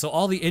backpack, so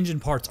all the engine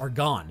parts are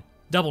gone.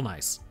 Double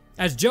nice.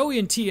 As Joey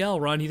and TL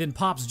run, he then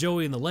pops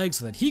Joey in the leg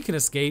so that he can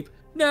escape.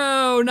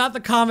 No, not the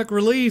comic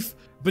relief.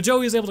 But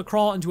Joey is able to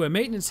crawl into a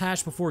maintenance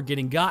hatch before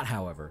getting got,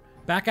 however.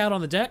 Back out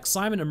on the deck,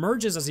 Simon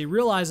emerges as he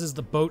realizes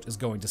the boat is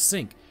going to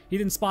sink. He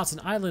then spots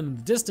an island in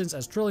the distance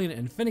as Trillian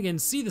and Finnegan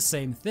see the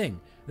same thing.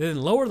 They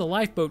then lower the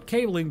lifeboat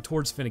cabling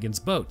towards Finnegan's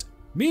boat.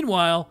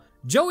 Meanwhile,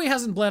 Joey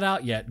hasn't bled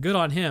out yet. Good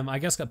on him. I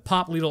guess a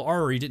pop lethal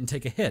artery didn't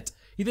take a hit.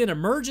 He then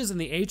emerges in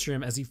the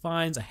atrium as he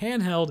finds a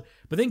handheld,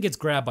 but then gets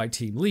grabbed by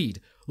Team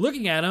Lead.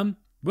 Looking at him,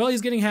 well,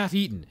 he's getting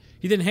half-eaten.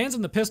 He then hands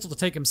him the pistol to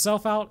take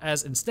himself out,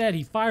 as instead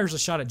he fires a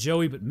shot at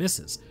Joey but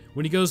misses.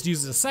 When he goes to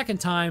use it a second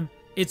time,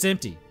 it's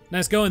empty.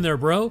 Nice going there,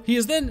 bro. He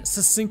is then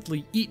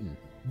succinctly eaten.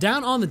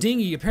 Down on the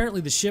dinghy,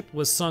 apparently the ship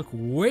was sunk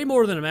way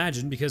more than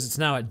imagined because it's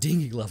now at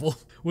dinghy level,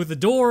 with the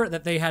door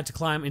that they had to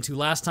climb into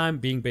last time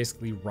being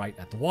basically right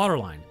at the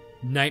waterline.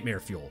 Nightmare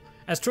fuel.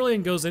 As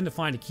Trillian goes in to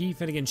find a key,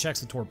 Finnegan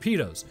checks the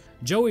torpedoes.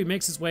 Joey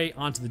makes his way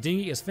onto the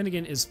dinghy as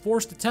Finnegan is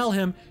forced to tell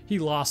him he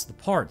lost the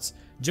parts.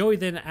 Joey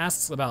then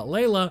asks about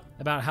Layla,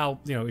 about how,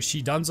 is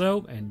she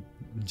donezo? And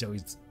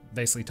Joey's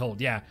basically told,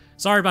 yeah,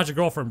 sorry about your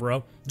girlfriend,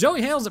 bro.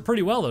 Joey handles it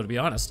pretty well, though, to be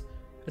honest.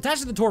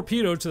 Attaching the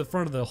torpedo to the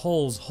front of the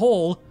hull's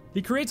hull,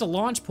 he creates a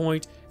launch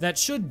point that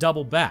should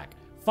double back.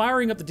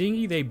 Firing up the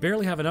dinghy, they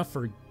barely have enough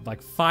for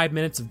like 5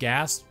 minutes of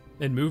gas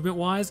and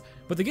movement-wise,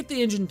 but they get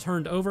the engine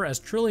turned over as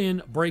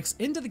Trillian breaks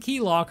into the key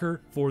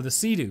locker for the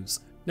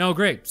Sea-Doos. Now,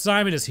 great,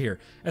 Simon is here.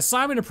 As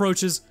Simon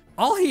approaches,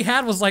 all he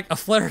had was like a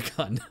flare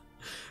gun.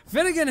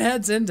 Finnegan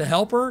heads in to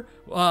help her.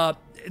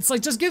 It's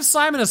like, just give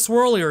Simon a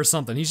swirly or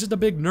something. He's just a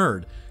big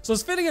nerd. So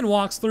as Finnegan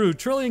walks through,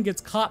 Trillian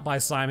gets caught by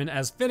Simon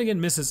as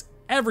Finnegan misses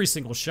every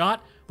single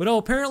shot, but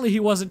apparently he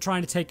wasn't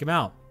trying to take him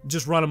out.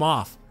 Just run him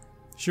off.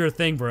 Sure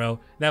thing, bro.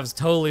 That was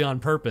totally on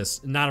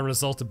purpose, not a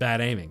result of bad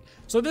aiming.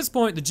 So at this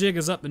point, the jig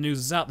is up, the news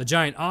is out, the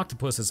giant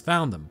octopus has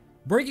found them.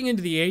 Breaking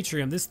into the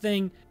atrium, this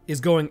thing is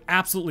going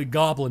absolutely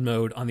goblin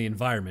mode on the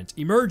environment.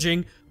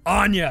 Emerging,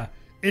 Anya,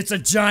 it's a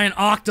giant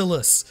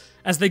octolus.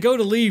 As they go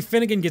to leave,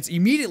 Finnegan gets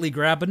immediately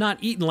grabbed, but not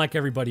eaten like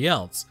everybody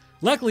else.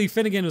 Luckily,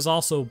 Finnegan is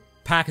also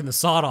packing the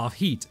sawed-off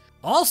heat.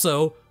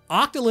 Also,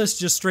 Octolus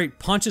just straight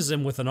punches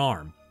him with an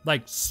arm,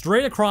 like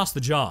straight across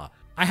the jaw.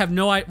 I have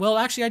no idea. Well,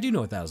 actually, I do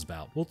know what that was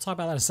about. We'll talk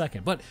about that in a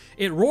second. But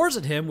it roars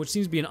at him, which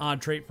seems to be an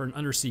odd trait for an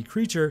undersea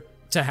creature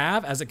to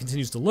have as it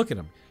continues to look at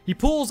him. He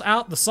pulls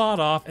out the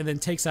sawed-off and then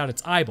takes out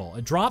its eyeball.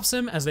 It drops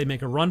him as they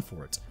make a run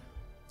for it.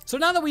 So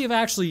now that we have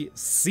actually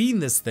seen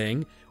this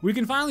thing, we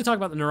can finally talk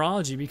about the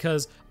neurology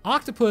because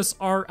octopus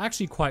are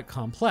actually quite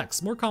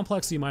complex, more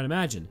complex than you might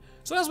imagine.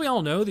 So as we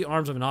all know, the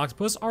arms of an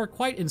octopus are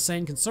quite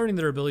insane concerning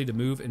their ability to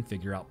move and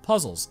figure out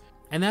puzzles.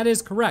 And that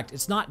is correct.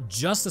 It's not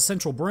just the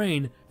central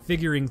brain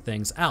figuring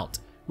things out.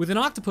 With an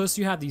octopus,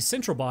 you have the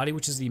central body,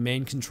 which is the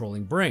main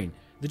controlling brain.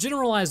 The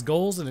generalized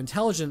goals and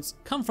intelligence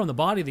come from the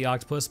body of the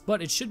octopus,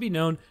 but it should be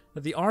known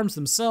that the arms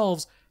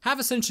themselves have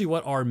essentially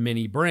what are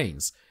mini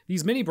brains.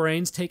 These mini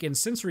brains take in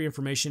sensory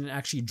information and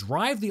actually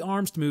drive the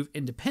arms to move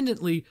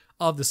independently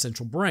of the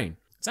central brain.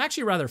 It's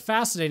actually rather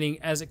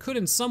fascinating as it could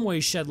in some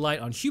ways shed light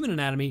on human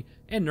anatomy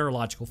and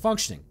neurological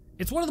functioning.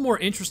 It's one of the more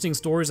interesting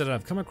stories that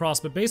I've come across,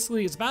 but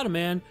basically it's about a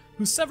man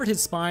who severed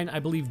his spine, I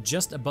believe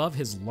just above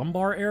his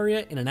lumbar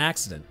area in an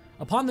accident.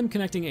 Upon them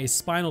connecting a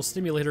spinal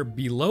stimulator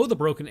below the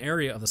broken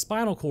area of the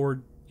spinal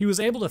cord, he was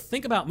able to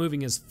think about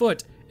moving his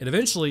foot, and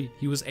eventually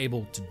he was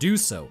able to do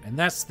so, and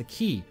that's the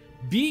key.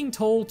 Being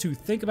told to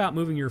think about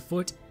moving your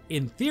foot,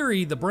 in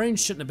theory, the brain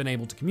shouldn't have been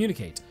able to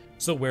communicate.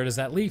 So where does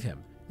that leave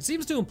him? It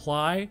seems to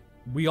imply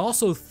we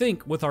also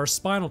think with our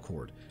spinal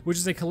cord, which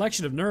is a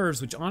collection of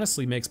nerves which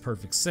honestly makes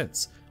perfect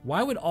sense.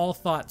 Why would all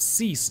thought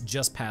cease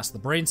just past the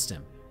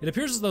brainstem? It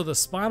appears as though the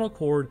spinal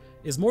cord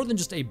is more than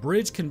just a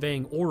bridge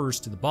conveying orders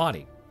to the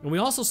body. And we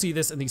also see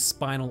this in the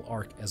spinal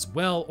arc as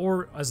well,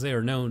 or as they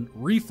are known,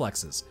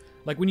 reflexes.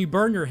 Like when you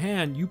burn your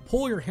hand, you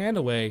pull your hand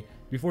away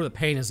before the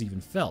pain is even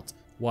felt.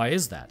 Why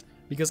is that?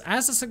 Because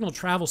as the signal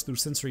travels through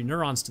sensory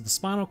neurons to the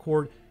spinal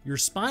cord, your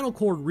spinal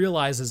cord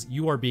realizes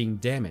you are being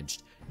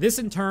damaged. This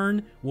in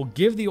turn will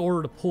give the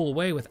order to pull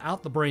away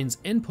without the brain's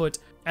input,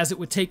 as it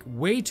would take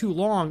way too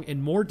long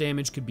and more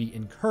damage could be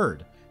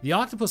incurred. The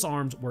octopus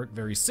arms work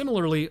very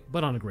similarly,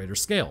 but on a greater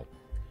scale.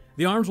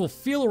 The arms will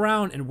feel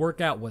around and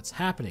work out what's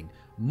happening.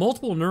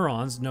 Multiple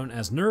neurons, known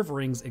as nerve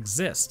rings,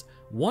 exist.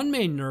 One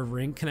main nerve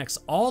ring connects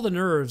all the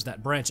nerves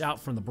that branch out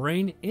from the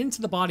brain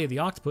into the body of the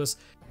octopus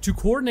to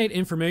coordinate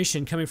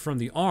information coming from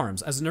the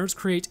arms, as the nerves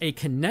create a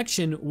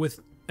connection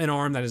with an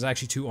arm that is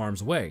actually 2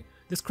 arms away.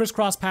 This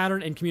crisscross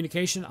pattern in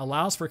communication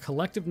allows for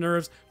collective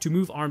nerves to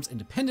move arms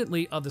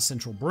independently of the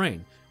central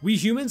brain. We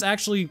humans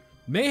actually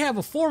may have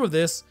a form of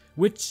this,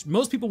 which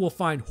most people will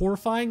find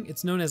horrifying.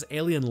 It's known as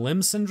alien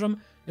limb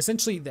syndrome.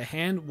 Essentially, the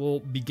hand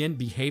will begin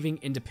behaving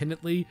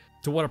independently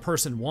to what a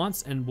person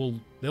wants, and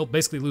they'll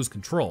basically lose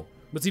control.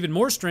 What's even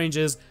more strange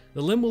is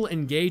the limb will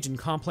engage in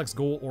complex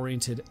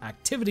goal-oriented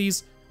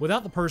activities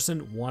without the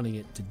person wanting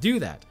it to do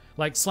that,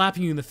 like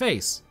slapping you in the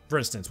face, for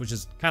instance, which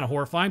is kind of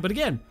horrifying. But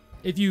again,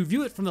 if you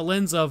view it from the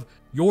lens of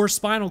your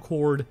spinal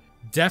cord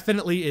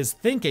definitely is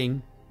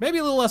thinking, maybe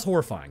a little less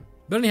horrifying.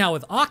 But anyhow,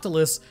 with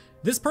Octolus,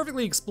 this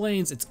perfectly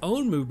explains its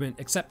own movement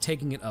except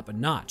taking it up a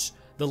notch.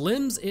 The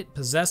limbs it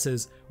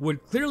possesses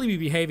would clearly be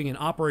behaving and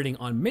operating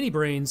on many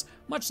brains,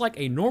 much like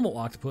a normal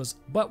octopus,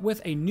 but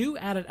with a new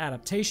added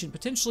adaptation,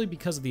 potentially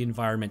because of the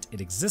environment it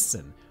exists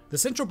in. The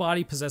central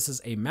body possesses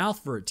a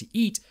mouth for it to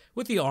eat,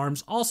 with the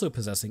arms also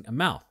possessing a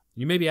mouth.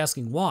 You may be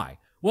asking why.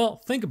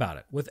 Well, think about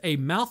it. With a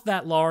mouth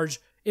that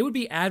large, it would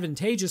be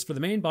advantageous for the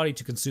main body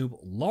to consume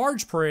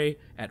large prey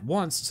at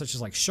once, such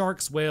as like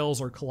sharks, whales,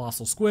 or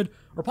colossal squid,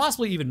 or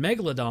possibly even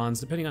megalodons,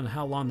 depending on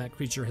how long that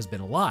creature has been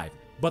alive.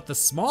 But the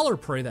smaller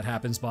prey that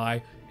happens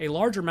by, a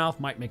larger mouth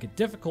might make it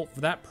difficult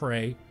for that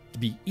prey to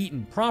be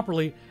eaten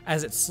properly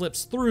as it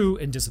slips through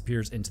and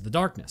disappears into the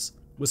darkness.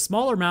 With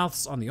smaller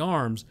mouths on the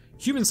arms,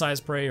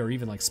 human-sized prey or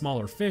even like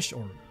smaller fish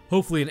or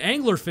hopefully an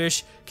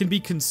anglerfish can be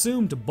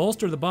consumed to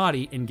bolster the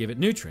body and give it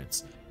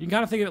nutrients. You can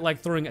kind of think of it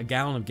like throwing a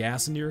gallon of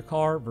gas into your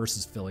car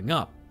versus filling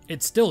up.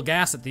 It's still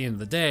gas at the end of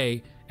the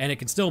day, and it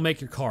can still make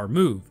your car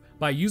move.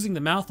 By using the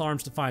mouth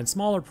arms to find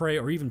smaller prey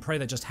or even prey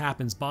that just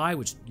happens by,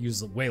 which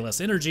uses way less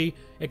energy,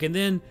 it can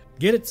then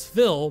get its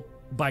fill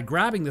by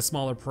grabbing the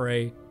smaller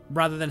prey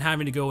rather than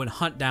having to go and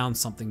hunt down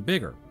something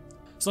bigger.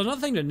 So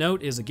another thing to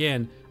note is,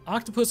 again,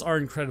 octopus are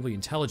incredibly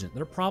intelligent.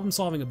 Their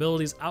problem-solving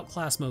abilities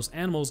outclass most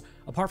animals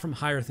apart from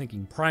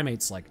higher-thinking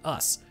primates like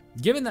us.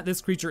 Given that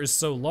this creature is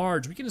so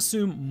large, we can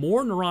assume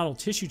more neuronal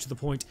tissue to the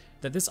point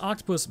that this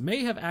octopus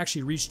may have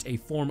actually reached a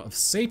form of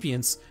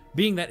sapience,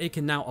 being that it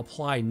can now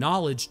apply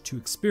knowledge to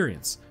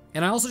experience.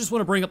 And I also just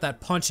want to bring up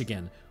that punch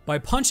again. By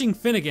punching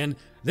Finnegan,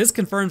 this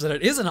confirms that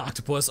it is an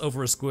octopus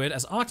over a squid,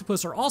 as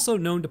octopus are also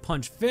known to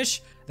punch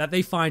fish that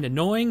they find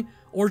annoying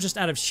or just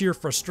out of sheer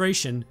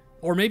frustration,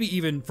 or maybe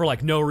even for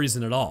like no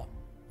reason at all.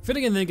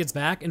 Finnegan then gets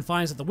back and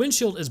finds that the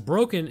windshield is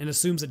broken and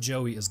assumes that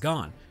Joey is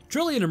gone.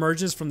 Trillian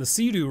emerges from the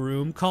Sea-Doo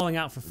room calling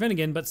out for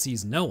Finnegan but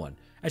sees no one.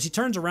 As she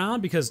turns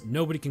around, because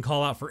nobody can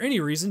call out for any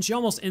reason, she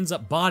almost ends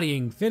up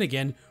bodying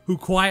Finnegan, who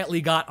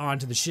quietly got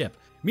onto the ship.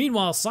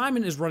 Meanwhile,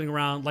 Simon is running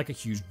around like a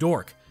huge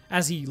dork.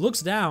 As he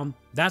looks down,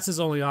 that's his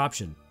only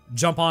option: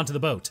 jump onto the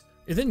boat.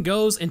 It then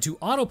goes into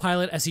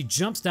autopilot as he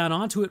jumps down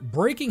onto it,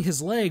 breaking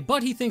his leg,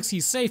 but he thinks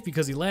he's safe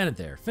because he landed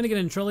there. Finnegan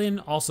and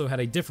Trillian also had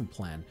a different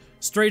plan.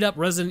 Straight up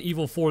Resident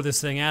Evil 4 this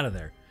thing out of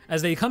there.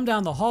 As they come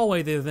down the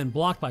hallway, they are then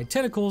blocked by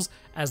tentacles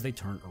as they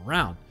turn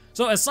around.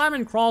 So as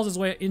Simon crawls his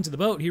way into the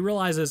boat, he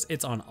realizes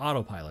it's on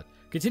autopilot.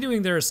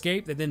 Continuing their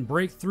escape, they then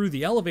break through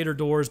the elevator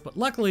doors, but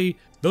luckily,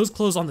 those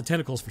close on the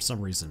tentacles for some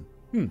reason.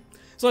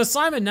 So as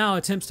Simon now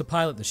attempts to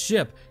pilot the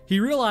ship, he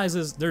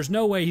realizes there's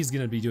no way he's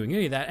going to be doing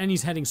any of that, and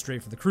he's heading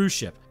straight for the cruise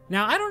ship.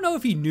 Now, I don't know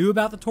if he knew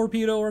about the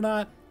torpedo or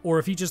not, or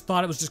if he just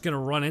thought it was just going to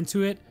run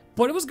into it,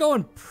 but it was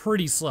going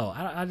pretty slow.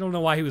 I don't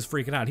know why he was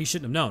freaking out. He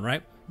shouldn't have known,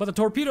 right? But the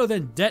torpedo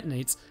then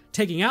detonates,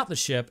 taking out the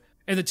ship,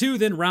 and the two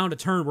then round a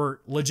turn where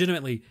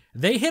legitimately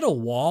they hit a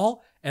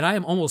wall, and I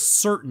am almost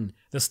certain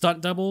the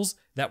stunt doubles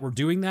that were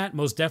doing that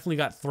most definitely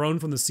got thrown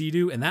from the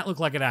Sea-Doo, and that looked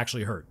like it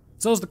actually hurt.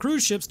 So as the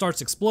cruise ship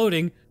starts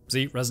exploding,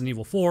 see, Resident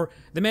Evil 4,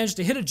 they manage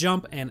to hit a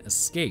jump and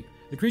escape.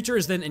 The creature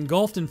is then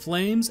engulfed in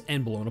flames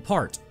and blown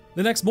apart.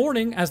 The next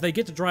morning, as they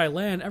get to dry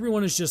land,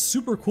 everyone is just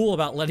super cool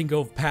about letting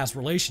go of past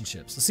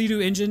relationships. The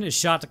Sea-Doo engine is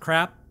shot to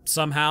crap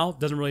somehow,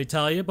 doesn't really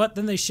tell you, but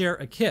then they share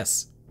a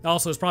kiss.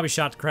 Also, it's probably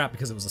shot to crap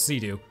because it was a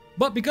Sea-Doo.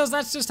 But because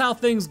that's just how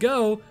things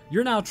go,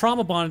 you're now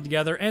trauma bonded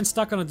together and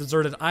stuck on a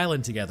deserted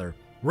island together.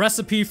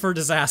 Recipe for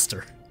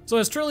disaster. So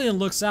as Trillian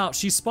looks out,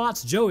 she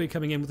spots Joey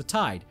coming in with the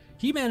tide.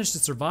 He managed to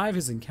survive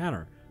his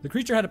encounter. The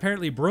creature had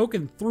apparently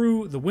broken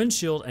through the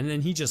windshield and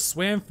then he just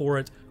swam for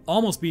it,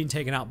 almost being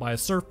taken out by a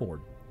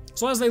surfboard.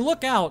 So as they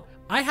look out,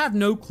 I have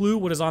no clue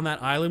what is on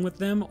that island with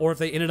them, or if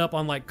they ended up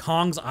on like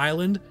Kong's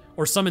Island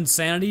or some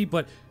insanity,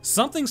 but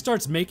something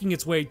starts making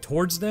its way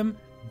towards them,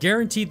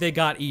 guaranteed they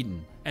got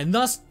eaten. And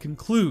thus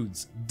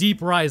concludes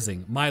Deep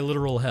Rising, my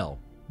literal hell.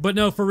 But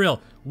no, for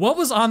real, what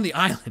was on the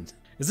island?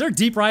 Is there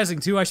Deep Rising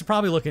too? I should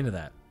probably look into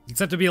that.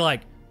 Except to be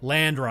like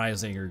Land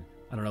Rising, or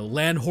I don't know,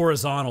 Land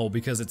Horizontal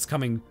because it's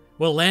coming,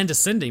 well, Land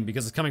Descending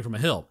because it's coming from a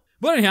hill.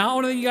 But anyhow, I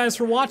want to thank you guys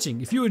for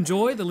watching. If you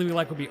enjoyed, then leaving a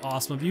like would be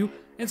awesome of you.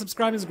 And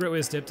subscribing is a great way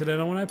to stay up to date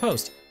on when I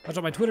post. Watch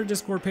out my Twitter,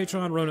 Discord,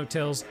 Patreon, Roanoke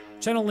Tales,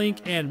 channel link,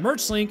 and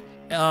merch link.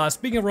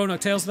 Speaking of Roanoke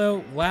Tales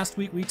though, last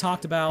week we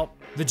talked about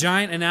the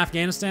giant in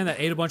Afghanistan that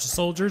ate a bunch of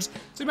soldiers.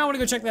 So you might want to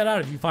go check that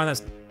out if you find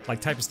that's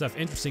like type of stuff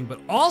interesting, but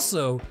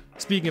also,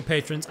 speaking of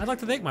patrons, I'd like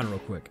to thank mine real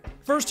quick.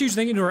 First, huge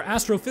thank you to our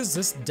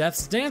astrophysicist,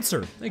 Death's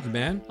Dancer. Thank you,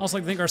 man. Also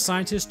like to thank our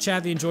scientist,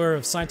 Chad the Enjoyer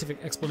of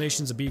Scientific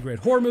Explanations of B-grade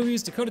horror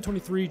movies,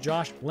 Dakota23,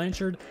 Josh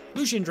Blanchard,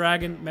 Lucian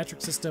Dragon,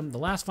 Metric System, The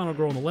Last Final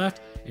Girl on the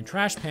Left, and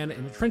Trash Panda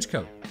in the Trench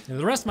Coat. And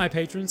the rest of my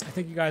patrons, I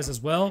thank you guys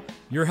as well.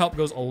 Your help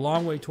goes a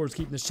long way towards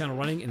keeping this channel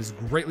running and is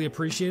greatly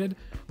appreciated.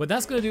 But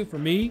that's gonna do it for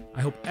me.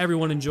 I hope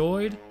everyone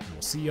enjoyed, and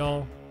we'll see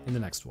y'all in the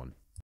next one.